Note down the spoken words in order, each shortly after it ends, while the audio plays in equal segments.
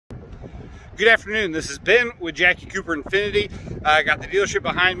Good afternoon, this is Ben with Jackie Cooper Infinity. I got the dealership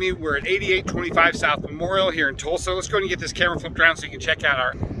behind me. We're at 8825 South Memorial here in Tulsa. Let's go ahead and get this camera flipped around so you can check out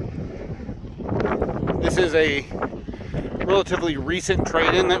our... This is a relatively recent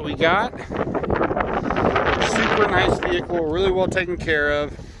trade-in that we got. Super nice vehicle, really well taken care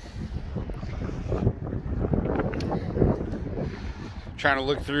of. Trying to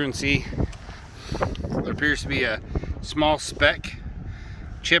look through and see. There appears to be a small speck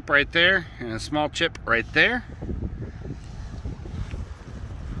chip right there and a small chip right there.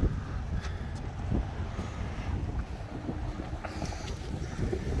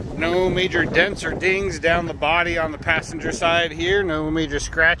 No major dents or dings down the body on the passenger side here. No major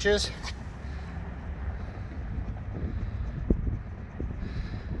scratches.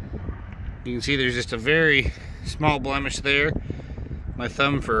 You can see there's just a very small blemish there. My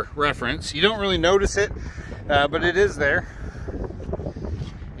thumb for reference. You don't really notice it, but it is there.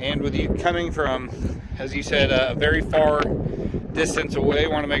 And with you coming from, as you said, a very far distance away,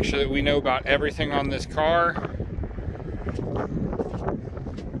 want to make sure that we know about everything on this car.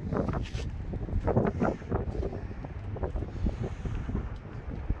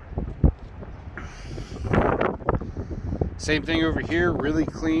 Same thing over here, really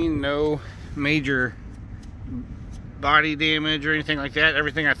clean, no major body damage or anything like that.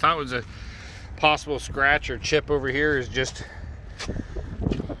 Everything I thought was a possible scratch or chip over here is just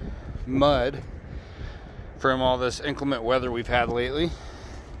mud from all this inclement weather we've had lately.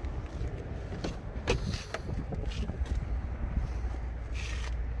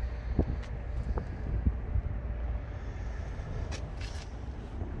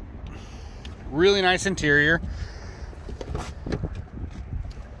 Really nice interior.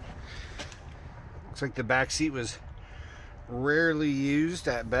 Looks like the back seat was rarely used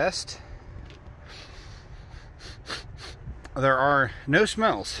at best. There are no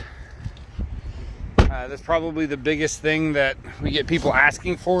smells. That's probably the biggest thing that we get people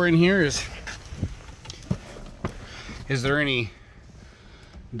asking for in here is there any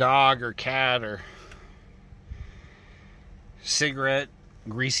dog or cat or cigarette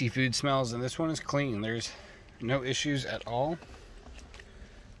greasy food smells? And this one is clean. There's no issues at all.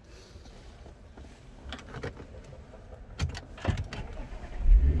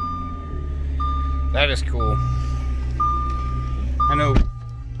 That is cool. I know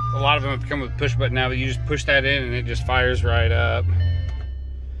a lot of them have come with push button now, but you just push that in and it just fires right up.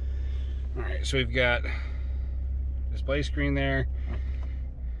 Alright, so we've got display screen there.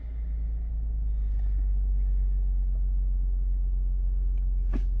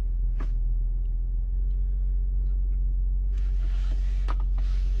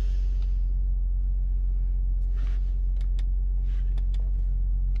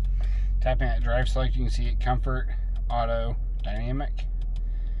 Tapping at drive select, you can see it comfort, auto, dynamic.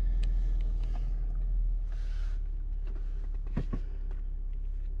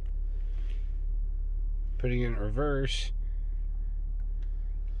 Putting it in reverse.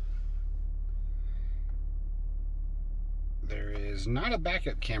 There is not a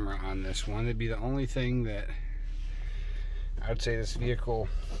backup camera on this one. It'd be the only thing that I would say this vehicle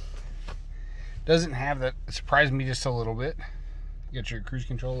doesn't have. That surprised me just a little bit. You got your cruise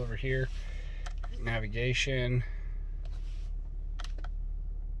control over here, navigation,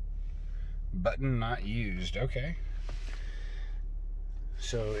 button not used. Okay.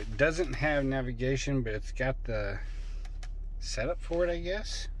 So it doesn't have navigation, but it's got the setup for it, I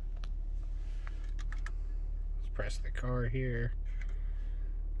guess. Let's press the car here.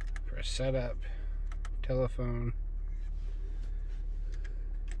 Press setup, telephone.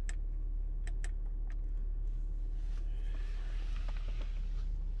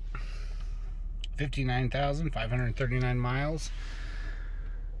 $59,539 miles.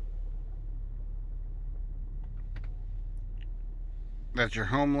 That's your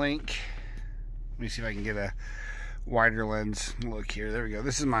home link. Let me see if I can get a wider lens look here. There we go.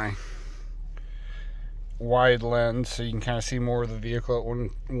 This is my wide lens, so you can kind of see more of the vehicle at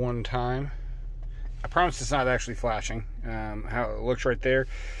one time. I promise it's not actually flashing. How it looks right there,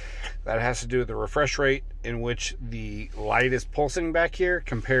 that has to do with the refresh rate in which the light is pulsing back here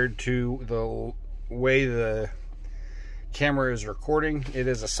compared to the way the camera is recording. It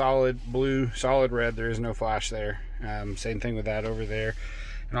is a solid blue, solid red. There is no flash there. Same thing with that over there.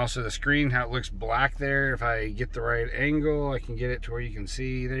 And also the screen, how it looks black there. If I get the right angle, I can get it to where you can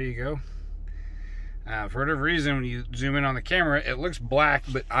see. There you go. For whatever reason, when you zoom in on the camera, it looks black,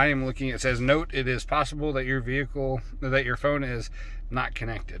 but I am looking, it says, note, it is possible that your phone is not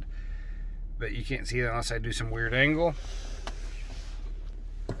connected. But you can't see it unless I do some weird angle.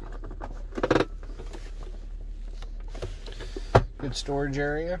 Good storage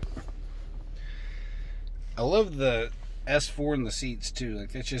area. I love the S4 in the seats too.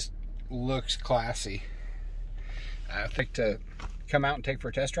 Like, it just looks classy. I think to come out and take for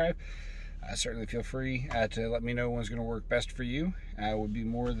a test drive, certainly feel free to let me know when's going to work best for you. I would be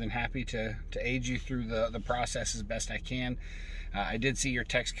more than happy to aid you through the process as best I can. I did see your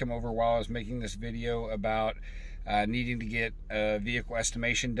text come over while I was making this video about needing to get a vehicle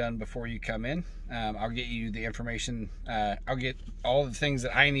estimation done before you come in. I'll get you the information. I'll get all the things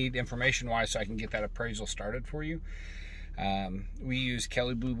that I need information-wise so I can get that appraisal started for you. We use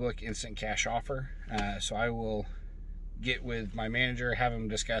Kelley Blue Book Instant Cash Offer, so I will get with my manager, have him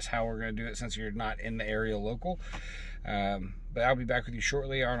discuss how we're going to do it since you're not in the area local. But I'll be back with you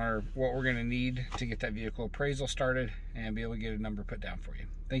shortly on what we're going to need to get that vehicle appraisal started and be able to get a number put down for you.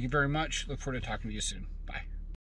 Thank you very much. Look forward to talking to you soon. Bye.